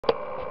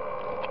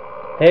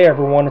Hey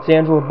everyone, it's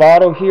Andrew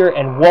Roboto here,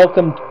 and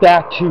welcome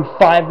back to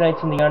Five Nights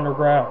in the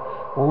Underground,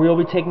 where we will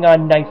be taking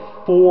on Night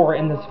 4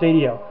 in this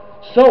video.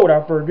 So,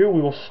 without further ado,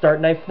 we will start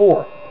Night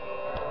 4,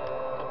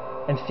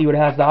 and see what it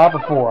has to offer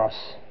for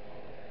us.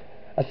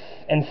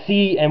 And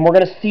we're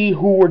going to see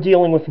who we're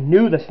dealing with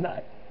new this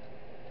night.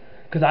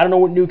 Because I don't know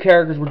what new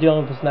characters we're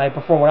dealing with this night,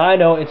 but from what I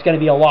know, it's going to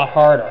be a lot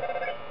harder.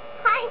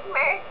 Hi,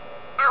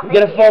 Smurf. We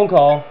get a phone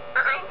call.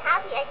 I'm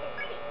happy I can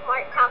speak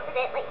more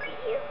confidently to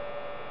you.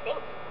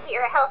 Thanks to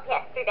your help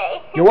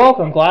yesterday. You're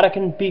welcome. Glad I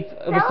can be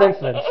of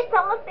assistance. It's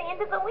almost the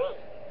end of the week,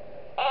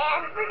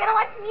 and we're gonna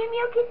watch Mew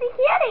Mew Kissy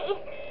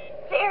Kitty.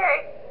 There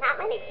are not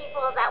many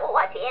people that will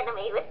watch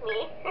anime with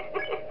me.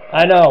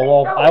 I know.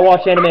 Well, so I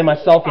watch anime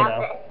myself, you know.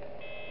 This.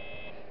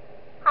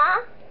 Huh?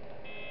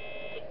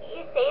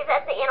 You say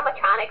that the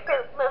animatronics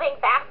are moving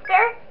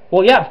faster?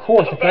 Well, yeah, of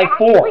course. It's Night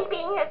 4. Actually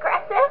being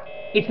aggressive?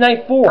 It's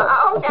Night 4.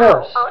 Of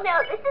course. Oh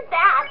no, this is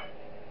bad.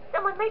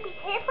 Someone might be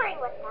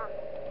tampering with them.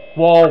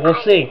 Well, we'll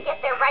see. I need to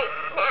get there right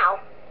now.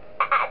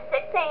 At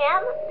 6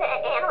 a.m., the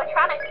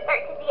animatronics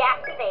start to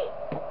deactivate.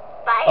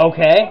 By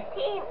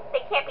 15,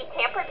 they can't be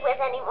tampered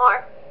with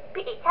anymore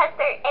because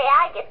their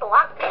AI gets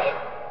locked in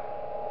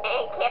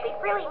and can't be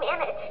freely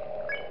managed.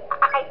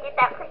 I did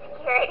that for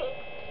security.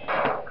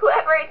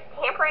 Whoever is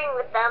tampering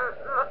with them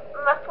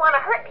must want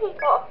to hurt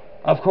people.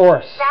 Of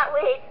course. That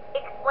would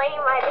explain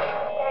why this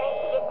is starting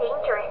to get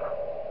dangerous.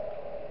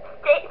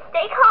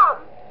 Stay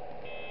calm.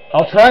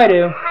 I'll try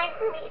to. It's time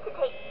for me to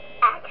take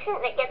action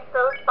against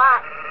those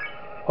bots.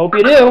 Hope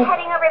you do. I'm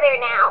heading over there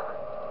now.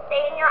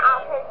 Stay in your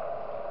office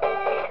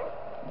and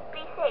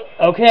be safe.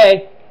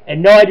 Okay.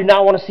 And no, I do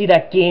not want to see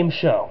that game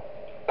show.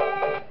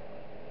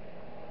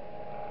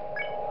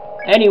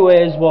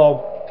 Anyways,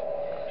 well,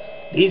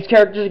 these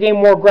characters are getting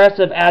more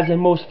aggressive, as in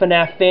most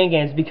FNAF fan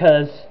games,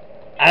 because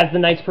as the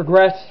nights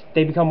progress,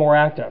 they become more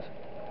active.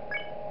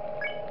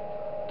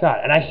 God,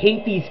 and I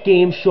hate these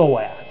game show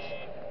ads.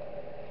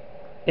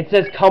 It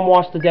says, come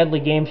watch the Deadly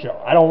Game Show.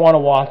 I don't want to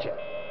watch it.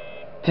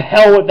 To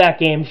hell with that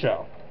game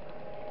show.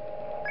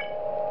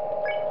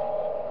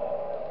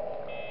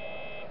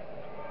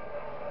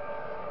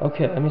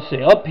 Okay, let me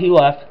see. Up, he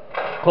left.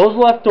 Close the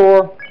left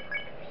door.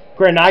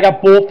 Great, now I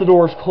got both the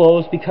doors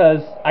closed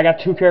because I got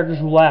two characters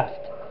who left.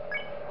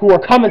 Who are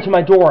coming to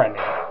my door, I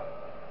mean.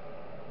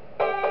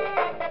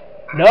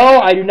 No,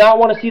 I do not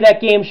want to see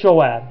that game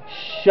show ad.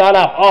 Shut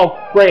up. Oh,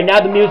 great, now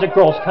the music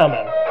girl's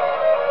coming.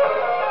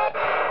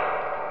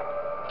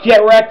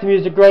 Get wrecked,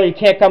 music girl, you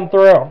can't come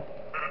through.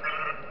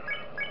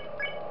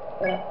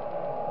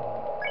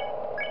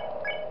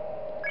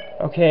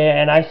 Okay,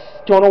 and I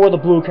don't know where the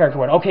blue character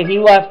went. Okay, he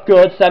left,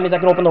 good, so that means I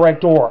can open the right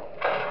door.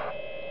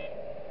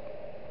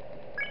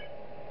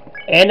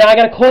 And now I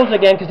gotta close it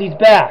again because he's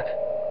back.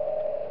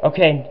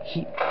 Okay,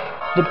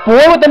 the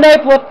boy with the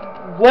knife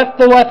left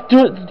the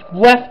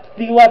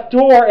left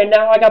door, and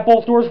now I got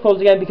both doors closed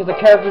again because the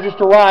character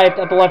just arrived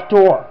at the left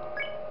door.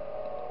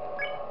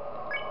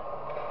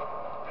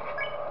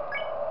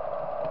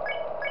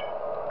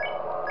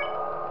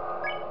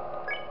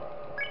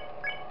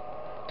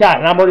 God,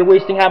 and I'm already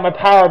wasting half my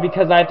power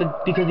because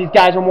these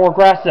guys are more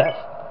aggressive.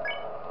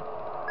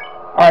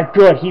 Alright,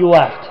 good, he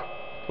left.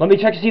 Let me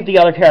check to see if the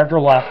other character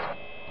left.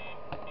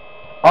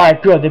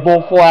 Alright, good, they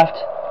both left.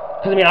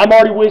 Because, I mean, I'm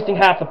already wasting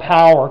half the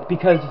power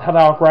because of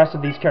how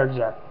aggressive these characters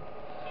are.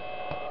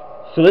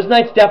 So this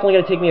night's definitely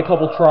going to take me a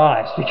couple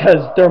tries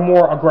because they're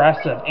more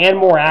aggressive and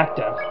more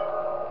active.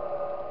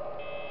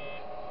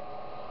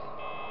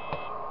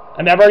 I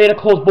mean, I've already had to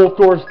close both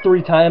doors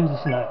 3 times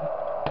this night.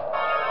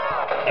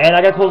 And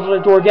I gotta close the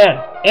right door again.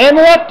 And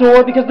the left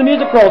door because the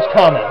music girl's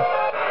coming.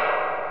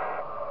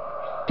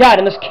 God,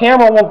 and this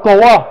camera won't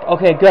go up.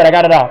 Okay, good, I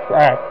got it up.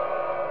 Alright.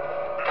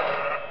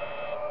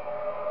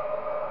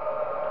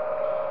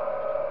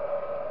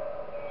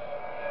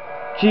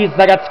 Jesus,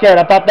 I got scared.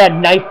 I thought that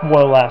knife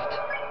boy left.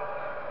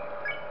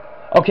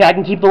 Okay, I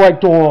can keep the right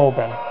door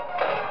open.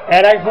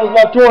 And I can close the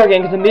left door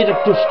again because the music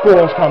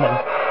girl's coming.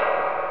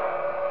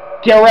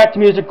 Get wrecked,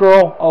 music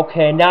girl.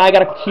 Okay, now I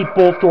gotta keep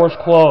both doors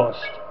closed.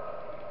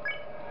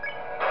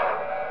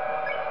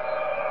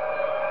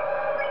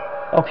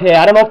 Okay,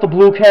 I don't know if the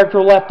blue character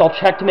left. I'll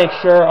check to make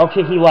sure.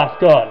 Okay, he left.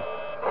 Good.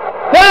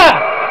 Ah!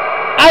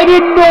 I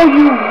didn't know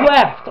you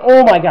left!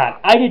 Oh my god,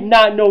 I did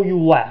not know you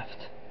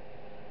left.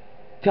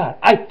 God,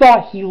 I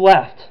thought he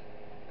left.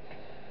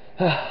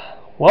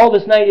 Well,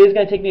 this night is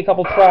going to take me a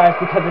couple tries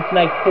because it's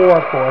Night 4,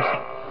 of course.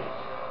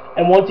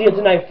 And once you get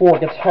to Night 4,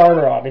 it gets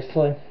harder,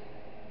 obviously.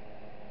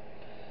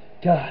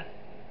 God.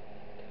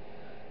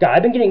 God,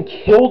 I've been getting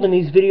killed in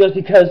these videos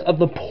because of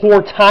the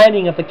poor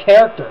timing of the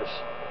characters.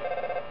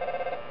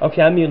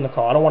 Okay, I'm muting the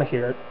call. I don't want to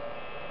hear it.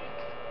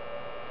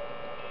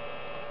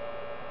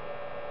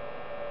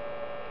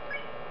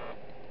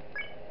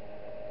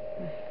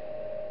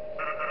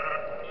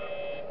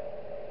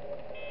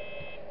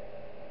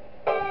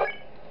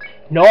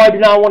 No, I do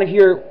not want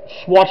to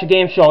watch a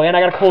game show, and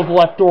I gotta close the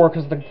left door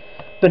because the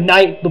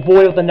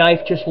boy with the knife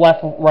just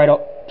left.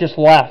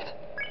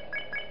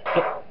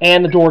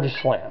 And the door just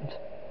slammed.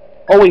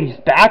 Oh wait, he's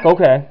back?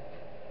 Okay.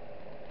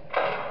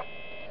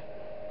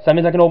 So that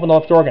means I can open the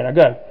left door again. Oh,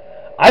 good.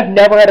 I've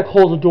never had to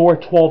close the door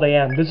at 12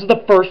 a.m. This is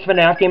the first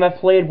FNAF game I've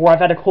played where I've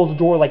had to close the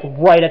door, like,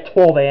 right at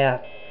 12 a.m.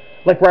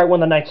 Like, right when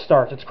the night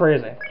starts. It's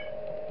crazy.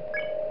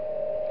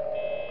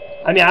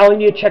 I mean, I only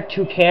need to check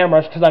 2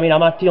 cameras, because, I mean, I'm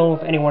not dealing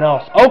with anyone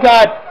else. Oh,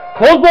 God!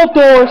 Close both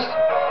doors!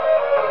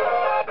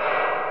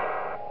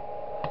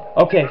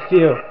 Okay,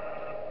 phew.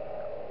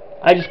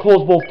 I just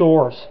closed both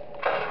doors.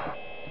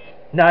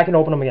 Now I can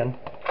open them again.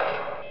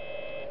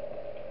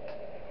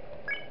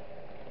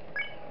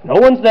 No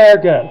one's there.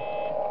 Good.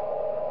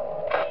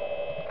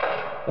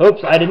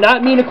 Oops, I did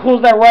not mean to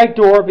close that right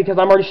door because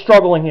I'm already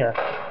struggling here.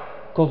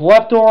 Close the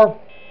left door.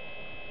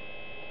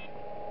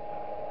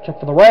 Check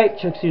for the right.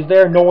 Check see who's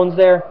there. No one's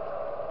there.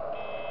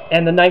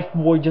 And the knife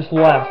boy just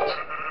left.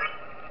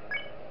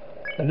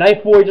 The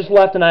knife boy just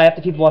left, and I have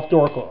to keep the left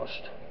door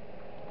closed.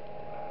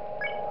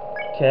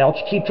 Okay, I'll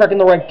keep checking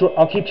the right door.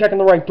 I'll keep checking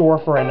the right door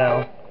for right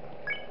now.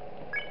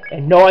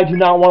 And no, I do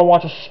not want to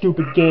watch a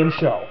stupid game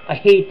show. I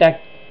hate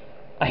that.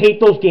 I hate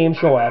those game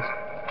show ads.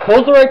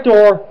 Close the right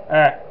door.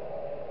 Alright.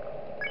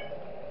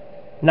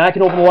 Now I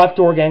can open the left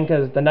door again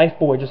because the knife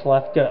boy just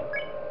left. Good.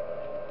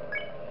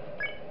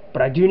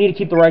 But I do need to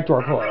keep the right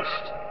door closed.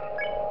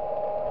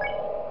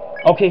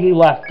 Okay, he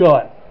left.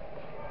 Good.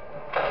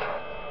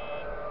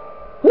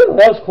 Whew,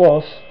 that was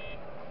close.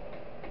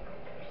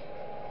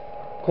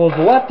 Close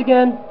the left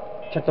again.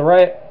 Check the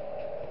right.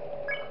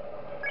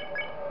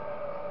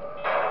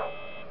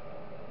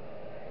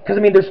 Because,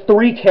 I mean, there's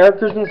 3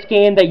 characters in this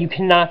game that you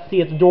cannot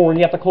see at the door, and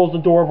you have to close the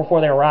door before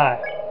they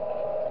arrive.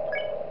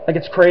 Like,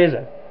 it's crazy.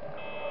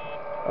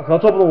 Okay,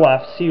 let's open the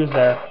left, see who's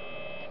there.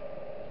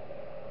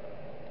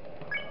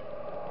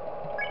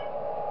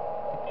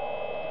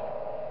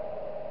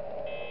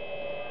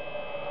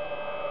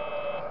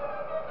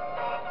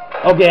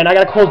 Okay, and I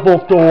gotta close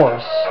both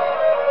doors.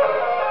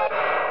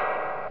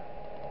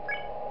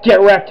 Get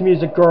wrecked,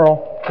 music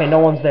girl. Okay, no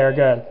one's there,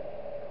 good.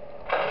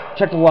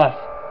 Check the left.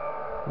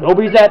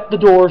 Nobody's at the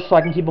doors, so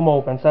I can keep them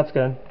open, so that's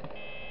good.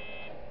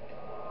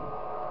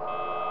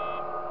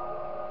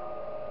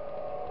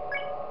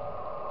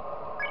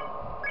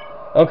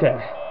 Okay.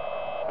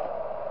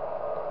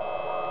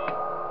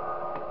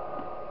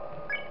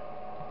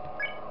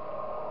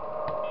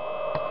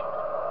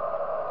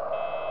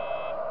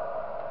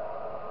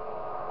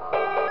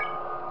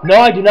 No,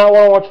 I do not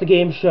want to watch the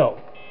game show,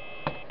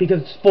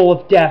 because it's full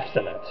of deaths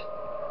in it.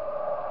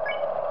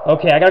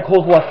 Okay, I gotta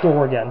close the left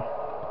door again.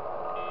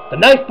 The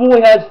knife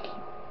boy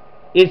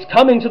is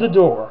coming to the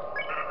door.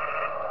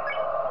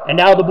 And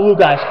now the blue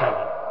guy's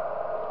coming.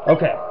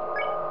 Okay.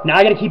 Now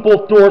I gotta keep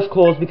both doors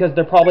closed because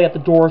they're probably at the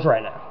doors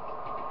right now.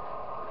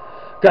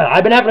 God,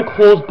 I've been having to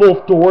close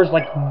both doors,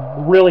 like,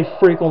 really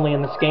frequently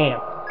in this game.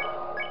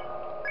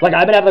 Like,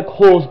 I've been having to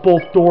close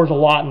both doors a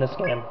lot in this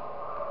game.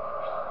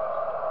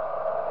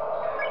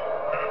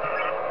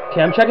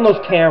 Okay, I'm checking those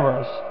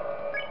cameras.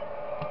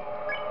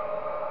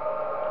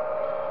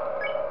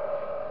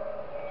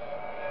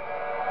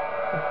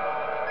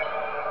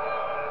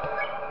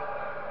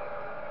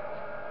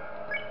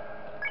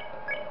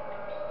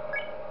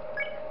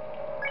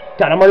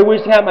 God, I'm already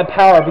wasting out my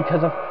power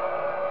because of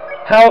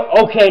how...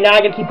 Okay, now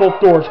I gotta keep both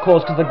doors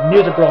closed because the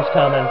music girl's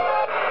coming.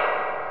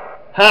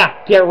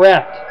 Ha! Get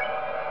wrecked.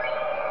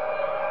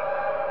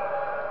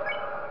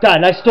 God,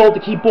 and I still have to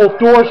keep both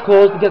doors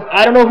closed because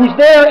I don't know who's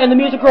there and the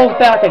music girl's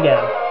back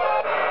again.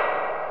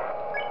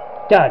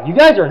 God, you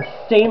guys are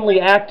insanely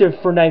active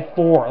for night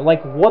 4.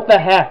 Like, what the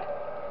heck?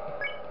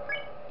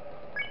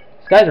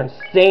 These guys are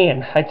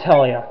insane, I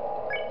tell ya.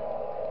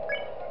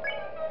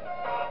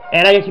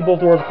 And I gotta keep both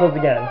doors closed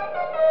again.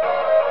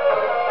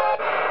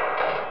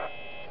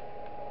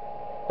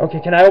 Okay,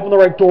 can I open the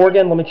right door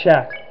again? Let me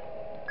check.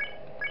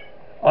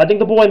 Oh, I think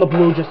the boy in the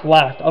blue just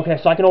left. Okay,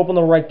 so I can open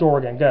the right door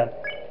again. Good.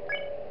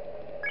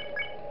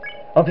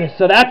 Okay,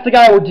 so that's the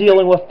guy we're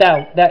dealing with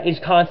that is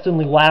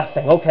constantly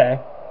laughing. Okay.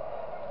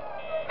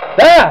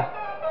 Ah!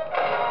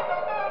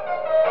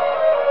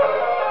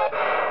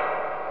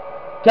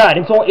 God,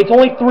 it's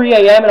only 3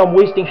 a.m. and I'm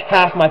wasting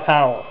half my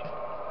power.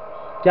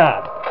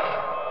 God.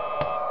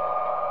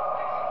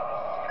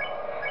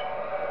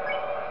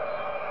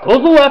 Close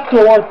the left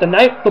door.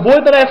 The boy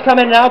with the knife's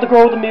coming. Now the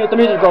girl with the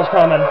music girl's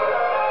coming.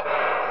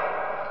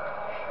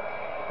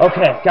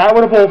 Okay, got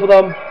rid of both of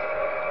them.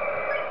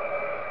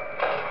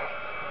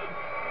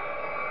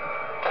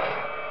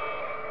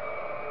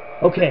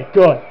 Okay,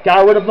 good.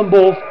 Got rid of them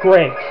both.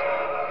 Great.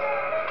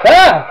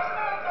 Ah!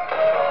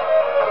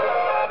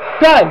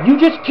 God, you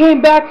just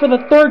came back for the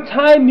 3rd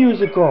time,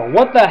 music girl.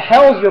 What the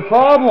hell's your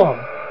problem?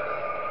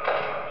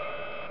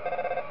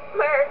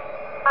 Merv,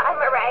 I'm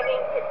arriving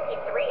to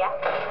Pizzeria.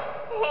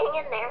 Hang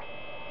in there.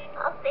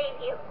 I'll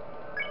save you.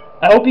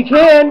 I hope you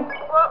can.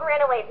 Won't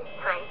run away this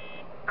time.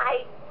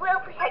 I will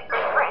protect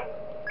my friend.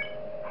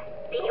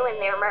 See you in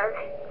there, Merv.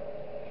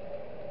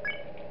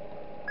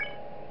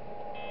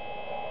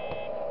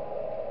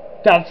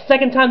 God, it's the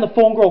 2nd time the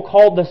phone girl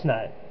called this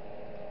night.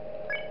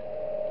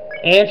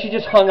 And she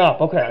just hung up.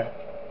 Okay.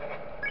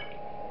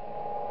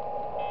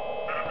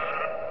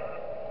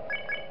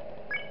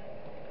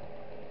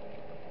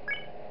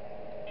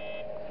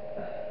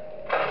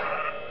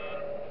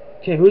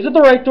 Okay, who's at the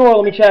right door?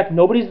 Let me check.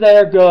 Nobody's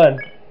there. Good.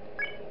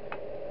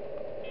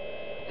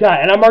 God,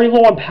 and I'm already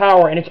low on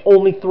power, and it's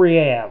only 3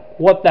 a.m.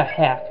 What the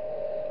heck?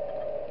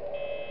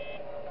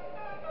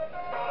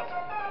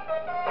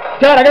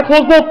 God, I gotta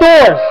close both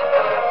doors!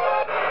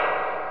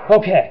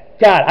 Okay,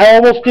 God, I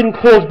almost didn't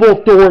close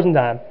both doors in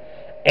time.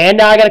 And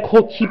now I gotta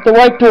keep the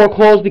right door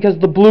closed because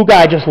the blue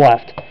guy just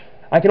left.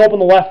 I can open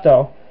the left,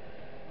 though.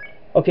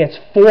 Okay, it's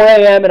 4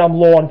 a.m. and I'm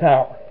low on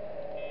power.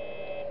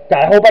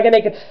 God, I hope I can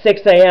make it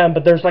 6 a.m.,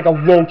 but there's like a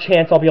low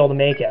chance I'll be able to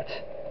make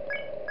it.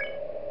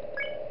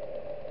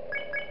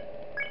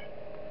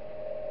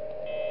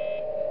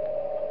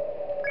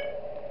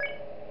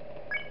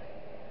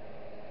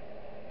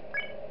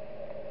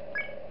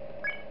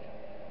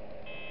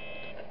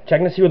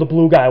 Checking to see where the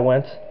blue guy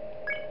went.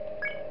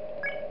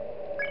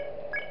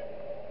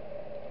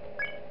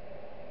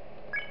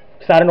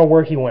 Because I don't know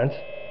where he went.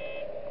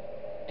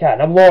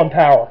 God, I'm low on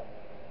power.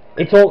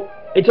 It's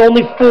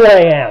only 4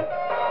 a.m.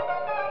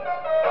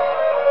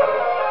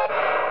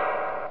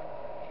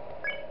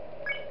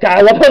 God,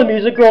 I love how the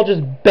music girl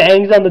just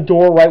bangs on the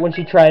door right when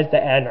she tries to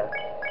enter.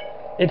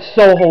 It's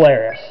so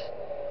hilarious.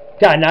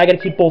 God, now I gotta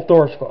keep both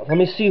doors closed. Let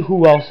me see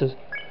who else is...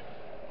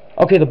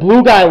 Okay, the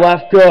blue guy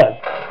left. Good.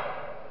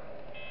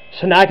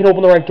 So now I can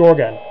open the right door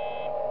again.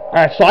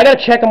 Alright, so I gotta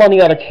check him on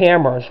the other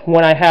cameras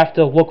when I have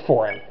to look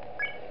for him.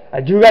 I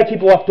do gotta keep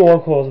the left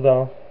door closed,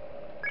 though.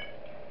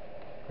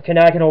 Okay,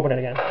 now I can open it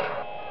again.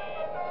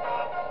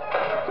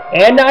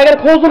 And now I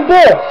gotta close them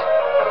both!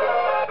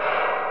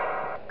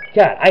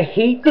 God, I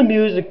hate the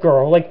music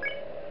girl. Like,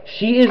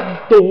 she is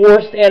the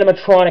worst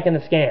animatronic in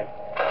this game.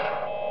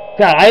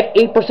 God, I have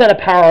 8% of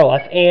power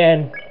left,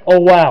 and... Oh,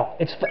 wow.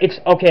 It's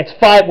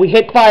 5... We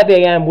hit 5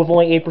 a.m. with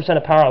only 8%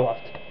 of power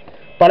left.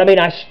 But, I mean,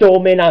 I still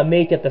may not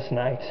make it this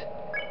night.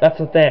 That's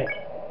the thing.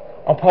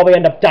 I'll probably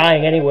end up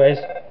dying anyways.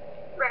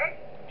 Bert,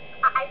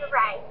 I'm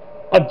right.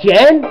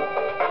 Again?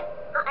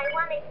 I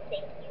want to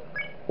thank you.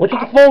 What's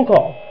with the phone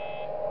call?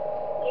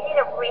 You did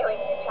a really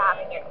good job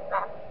against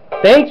them.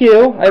 Thank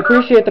you. I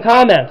appreciate the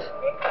comment. This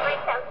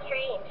might sound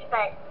strange,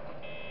 but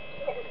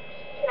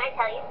can I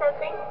tell you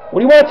something? What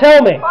do you want to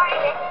tell me? Before I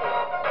met you,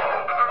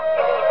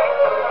 after the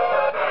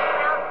event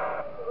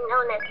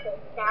known as the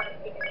Sabbath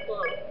 16,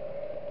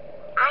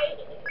 I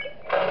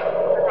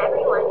from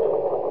everyone.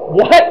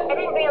 What? I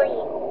didn't really...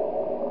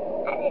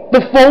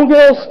 The phone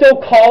girl is still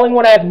calling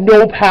when I have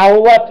no power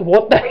left?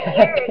 What the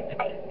heck? For years,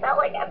 I felt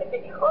like I was a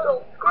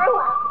total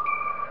screw-up.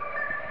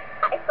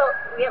 I felt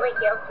really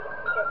guilty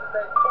because of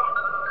those things.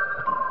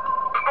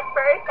 At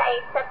first,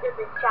 I accepted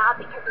this job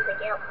because of the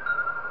guilt,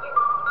 and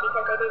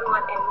because I didn't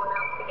want anyone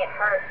else to get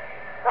hurt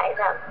by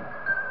them.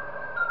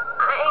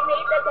 I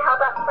made them to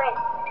help out Frisk.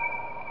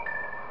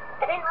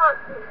 I didn't want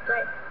to,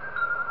 but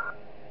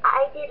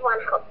I did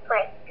want to help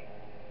Frisk.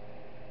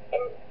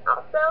 And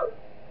also,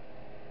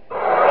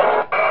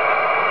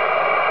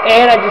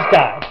 and I just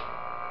died.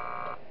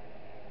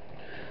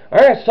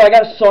 Alright, so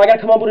I gotta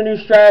come up with a new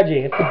strategy.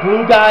 If the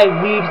blue guy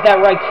leaves that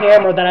right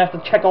camera, then I have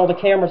to check all the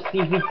cameras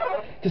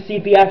to see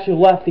if he actually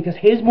left, because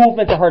his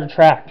movements are hard to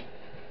track.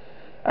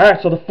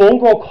 Alright, so the phone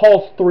girl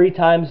calls 3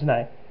 times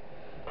tonight.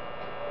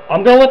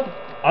 I'm gonna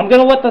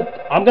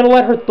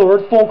let her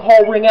third phone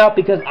call ring out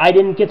because I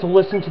didn't get to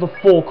listen to the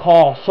full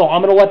call. So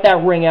I'm gonna let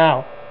that ring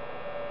out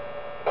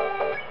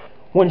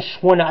when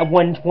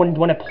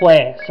it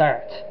plays.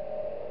 Alright.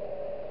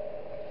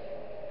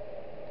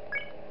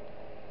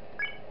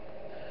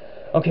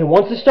 Okay,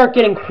 once they start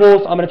getting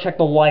close, I'm gonna check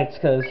the lights,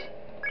 because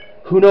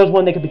who knows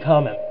when they could be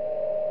coming.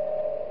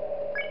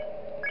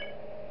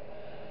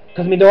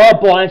 Because, I mean, there are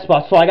blind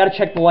spots, so I gotta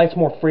check the lights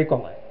more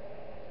frequently.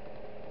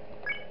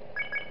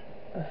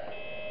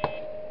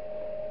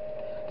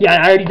 Yeah,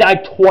 I already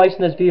died twice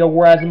in this video,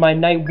 whereas in my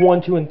night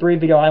 1, 2, and 3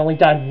 video, I only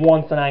died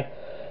once, and I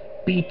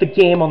beat the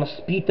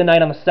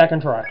night on the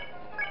second try.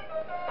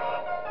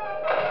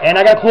 And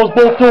I gotta close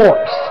both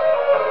doors.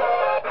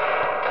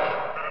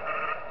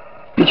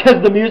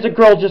 Because the music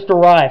girl just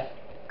arrived.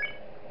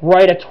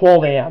 Right at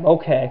 12 a.m.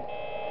 Okay.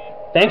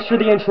 Thanks for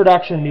the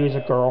introduction,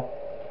 music girl.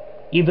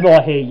 Even though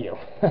I hate you.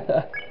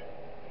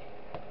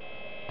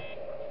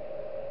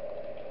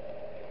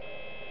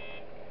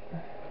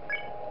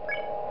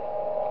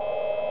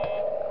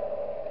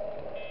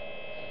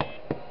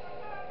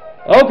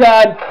 Oh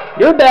God,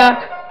 you're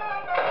back.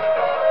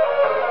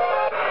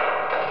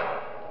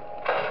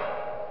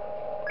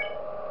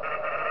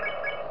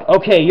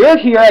 Okay, you're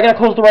here. I gotta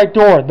close the right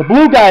door. The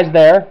blue guy's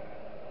there,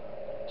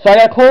 so I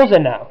gotta close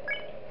it now.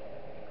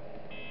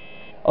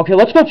 Okay,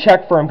 let's go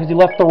check for him because he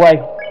left the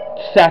right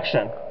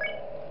section.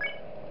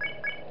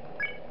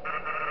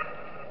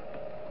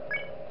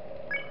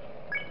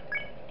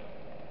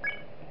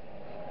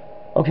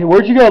 Okay,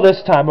 where'd you go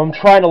this time? I'm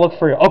trying to look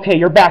for you. Okay,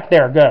 you're back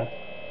there. Good.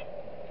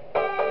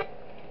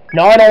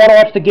 Now I don't want to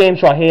watch the game,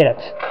 so I hate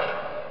it.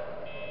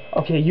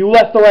 Okay, you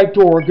left the right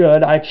door.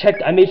 Good. I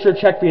made sure to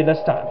check for you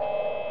this time.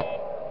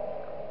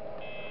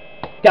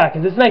 God,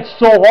 because this night's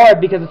so hard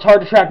because it's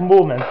hard to track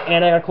movements,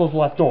 and I gotta close the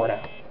left door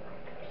now.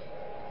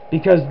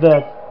 Because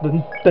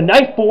the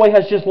knife boy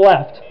has just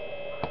left.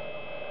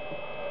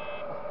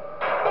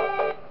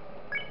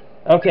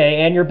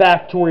 Okay, and you're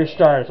back to where you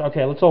started.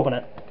 Okay, let's open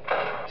it.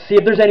 See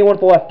if there's anyone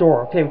at the left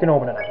door. Okay, we can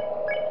open it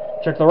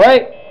now. Check the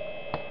right.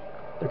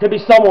 There could be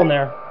someone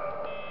there.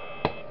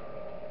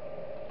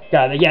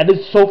 God, yeah,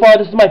 so far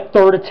this is my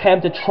third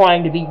attempt at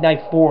trying to beat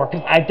Night 4,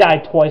 because I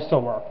died twice so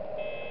far.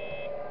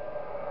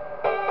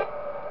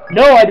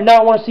 No, I do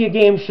not want to see a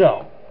game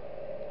show.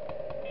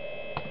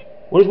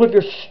 What is with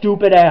your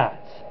stupid ads?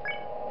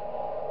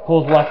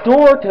 Close the left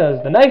door,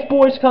 because the knife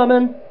boy's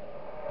coming.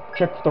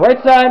 Check the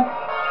right side.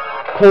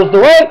 Close the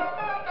right.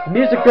 The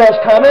music girl's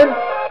coming.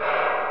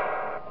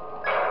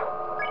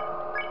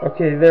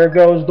 Okay, there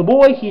goes the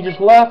boy. He just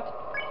left.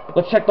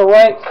 Let's check the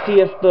right, see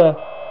if the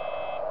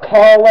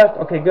car left.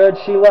 Okay, good.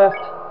 She left.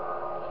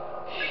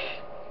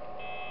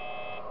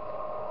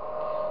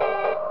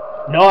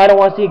 No, I don't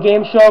want to see a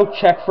game show.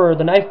 Check for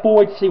the knife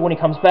boy to see when he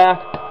comes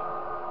back.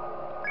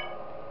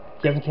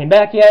 He hasn't came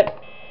back yet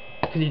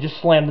because he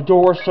just slammed the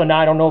door, so now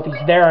I don't know if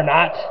he's there or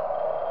not.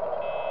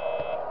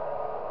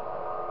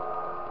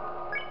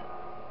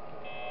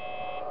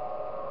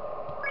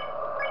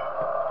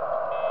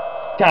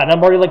 God,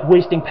 I'm already like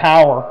wasting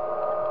power.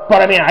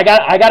 But I mean, I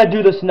gotta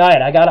do this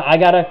night. I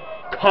gotta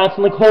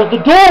constantly close the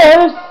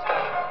doors.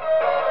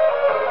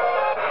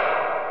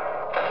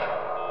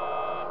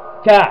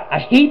 God, I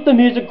hate the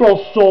music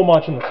girl so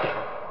much in this game.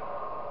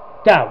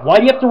 God, why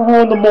do you have to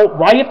ruin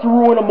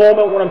a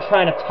moment when I'm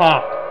trying to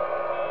talk?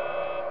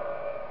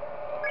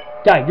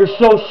 God, you're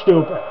so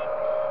stupid.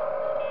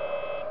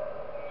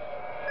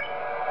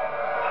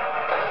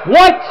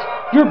 What?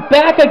 You're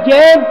back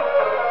again?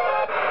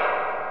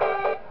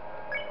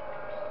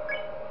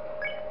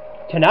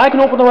 Okay, now I can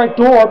open the right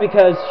door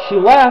because she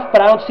left,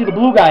 but I don't see the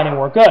blue guy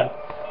anymore. Good.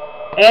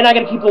 And I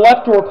gotta keep the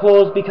left door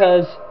closed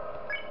because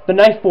the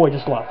knife boy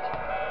just left.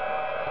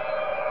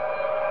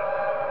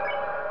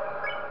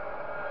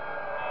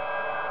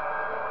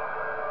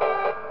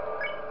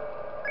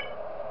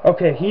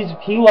 Okay,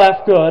 he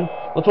left. Good.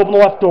 Let's open the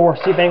left door,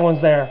 see if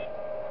anyone's there.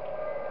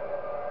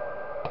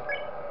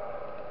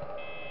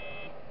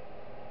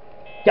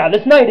 God,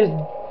 this night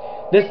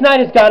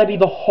has got to be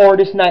the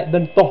hardest night,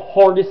 the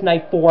hardest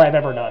Night 4 I've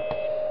ever done.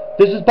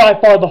 This is by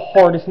far the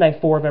hardest Night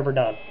 4 I've ever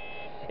done.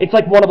 It's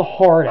like one of the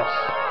hardest.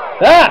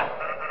 Ah!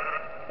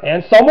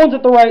 And someone's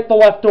at the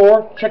left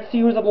door. Check to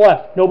see who's at the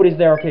left. Nobody's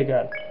there. Okay,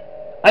 good.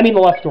 I mean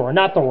the left door,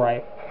 not the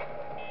right.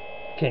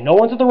 Okay, no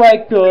one's at the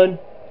right. Good.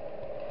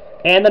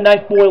 And the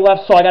knife boy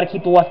left, so I gotta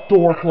keep the left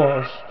door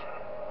closed.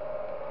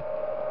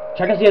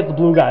 Check and see if the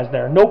blue guy's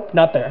there. Nope,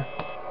 not there.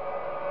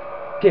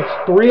 Okay,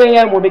 it's 3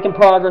 a.m. We're making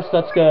progress.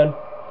 That's good.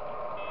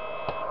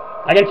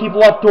 I gotta keep the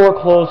left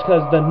door closed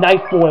because the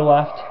knife boy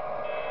left.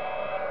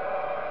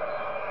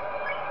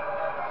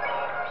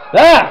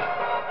 Ah!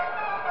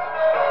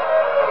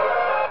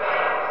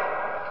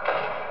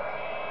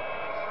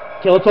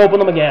 Okay, let's open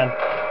them again.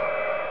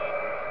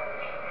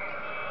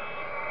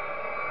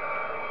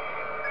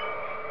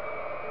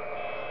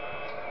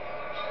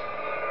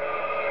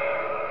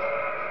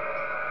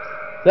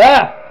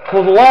 Ah!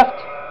 Close the left.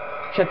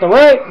 Check the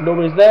right.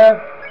 Nobody's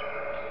there.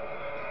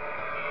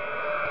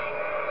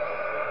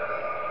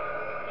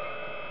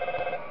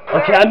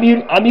 Okay, I'm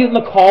muting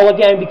the call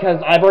again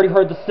because I've already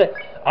heard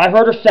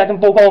her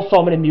second phone call, so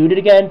I'm gonna mute it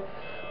again.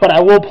 But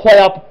I will play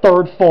out the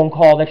third phone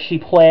call that she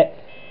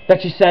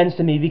sends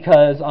to me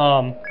because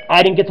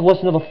I didn't get to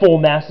listen to the full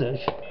message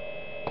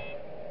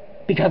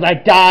because I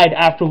died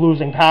after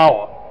losing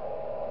power.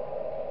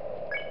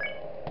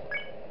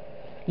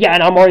 Yeah,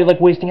 and I'm already like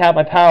wasting half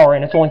my power,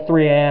 and it's only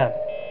 3 a.m.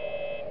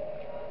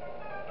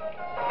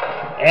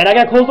 And I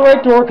gotta close the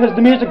right door because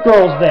the music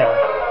girl's there.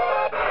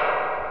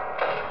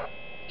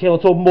 Okay,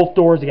 let's open both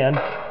doors again.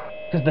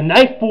 Because the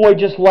knife boy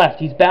just left.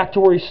 He's back to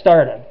where he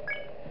started.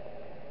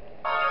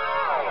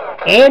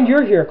 And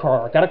you're here,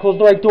 Carl. Gotta close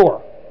the right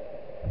door.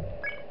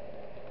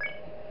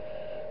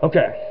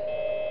 Okay.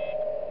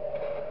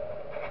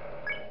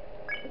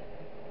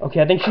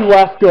 Okay, I think she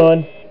left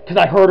good. Because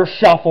I heard her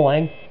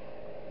shuffling.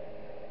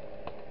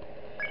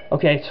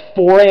 Okay, it's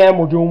 4 a.m.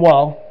 We're doing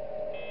well.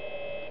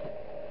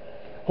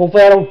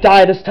 Hopefully I don't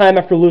die this time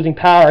after losing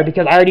power,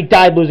 because I already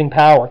died losing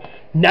power.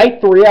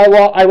 Night 3,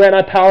 I ran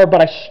out of power,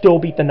 but I still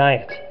beat the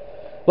night.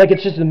 Like,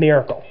 it's just a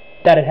miracle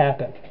that it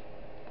happened.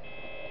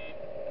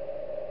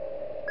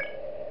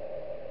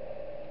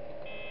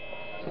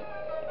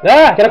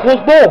 Ah, gotta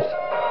close both.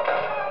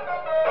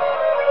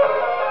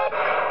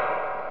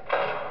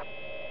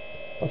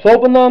 Let's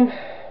open them.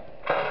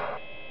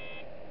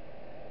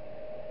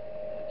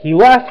 He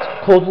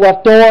left. Close the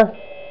left door.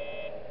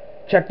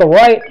 Check the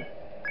right.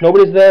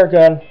 Nobody's there.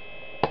 Good.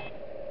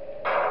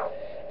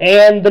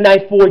 And the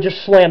knife boy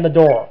just slammed the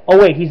door. Oh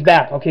wait, he's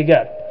back. Okay,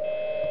 good.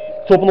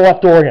 Let's open the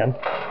left door again.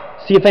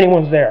 See if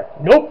anyone's there.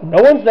 Nope,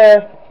 no one's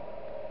there.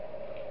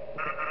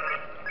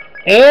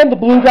 And the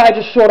blue guy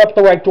just showed up at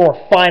the right door,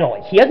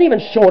 finally. He hasn't even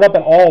showed up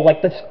at all,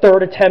 like this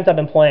third attempt I've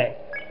been playing.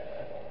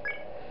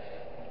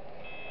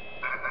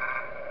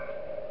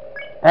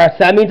 Alright, so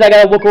that means I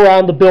gotta look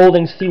around the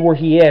building, see where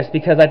he is,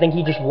 because I think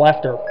he just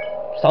left or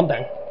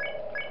something.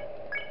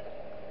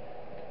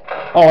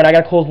 Oh, and I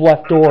gotta close the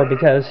left door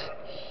because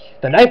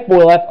The knife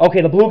boy left.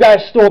 Okay, the blue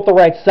guy's still at the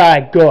right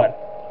side. Good.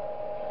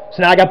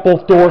 So now I got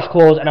both doors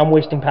closed and I'm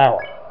wasting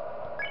power.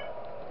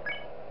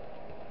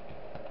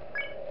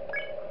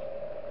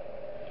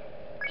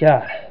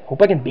 God,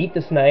 hope I can beat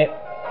this night.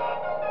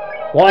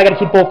 Well, I gotta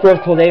keep both doors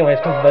closed anyways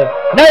because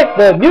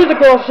the music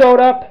girl showed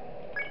up.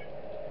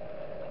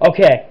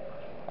 Okay.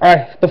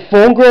 Alright, the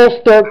phone girl's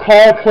third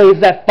call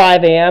plays at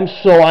 5 a.m.,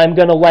 so I'm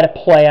gonna let it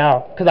play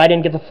out because I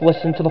didn't get to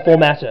listen to the full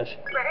message.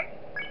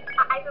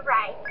 I've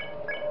arrived.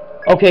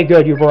 Okay,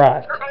 good, you've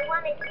arrived. I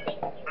wanted to thank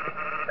you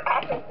for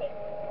everything.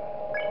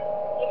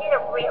 You did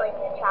a really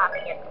good job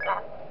against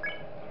them.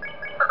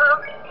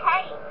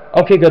 Hey.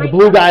 Okay, good, the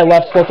blue guy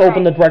left, so let's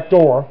open the direct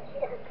door.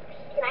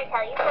 Can I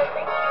tell you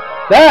something?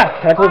 Ah!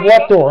 Can I close the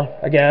left door?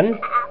 Again?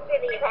 After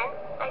the event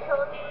I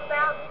told you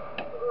about,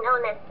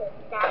 known as the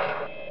Staff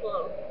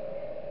 16,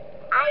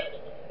 I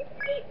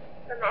escaped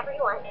from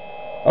everyone.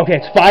 Okay,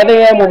 it's 5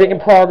 a.m., we're making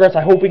progress.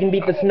 I hope we can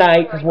beat this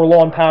night, because we're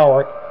low on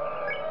power.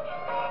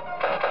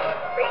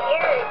 For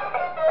years,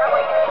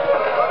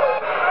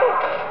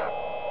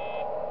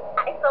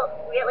 I felt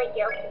really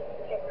guilty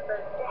because of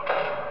those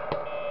deaths.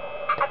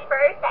 At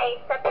first, I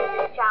accepted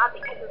this job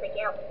because of the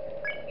guilt.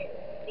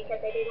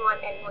 Because I didn't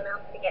want anyone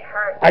else to get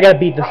hurt. I gotta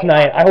beat this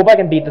night. I hope I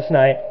can beat this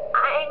night.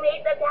 I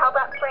made them to help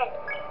out Fritz.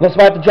 Unless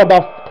I have to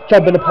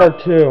jump into part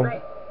 2.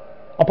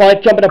 I'll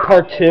probably jump into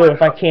part 2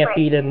 if I can't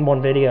beat it in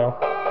one video.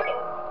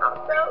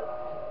 Also,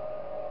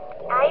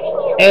 guiding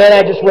you. And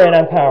I just ran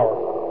out of power.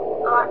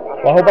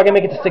 Well, I hope I can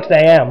make it to 6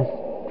 a.m.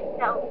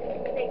 So,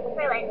 thanks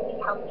for letting me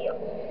help you.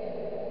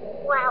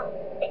 Well,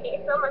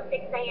 it's almost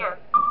 6 a.m.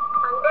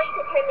 I'm going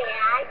to turn the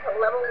AI to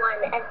level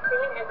 1 as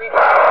soon as it...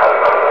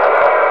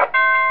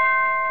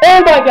 Oh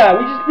my god,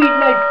 we just beat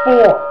night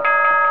 4.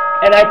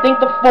 And I think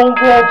the phone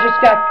girl just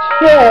got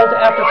killed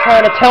after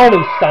trying to tell me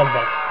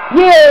something.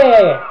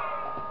 Yeah!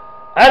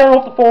 I don't know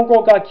if the phone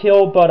girl got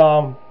killed, but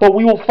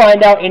we will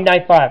find out in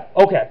night 5.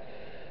 Okay.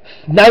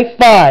 Night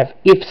 5.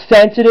 If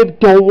sensitive,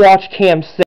 don't watch Cam 6.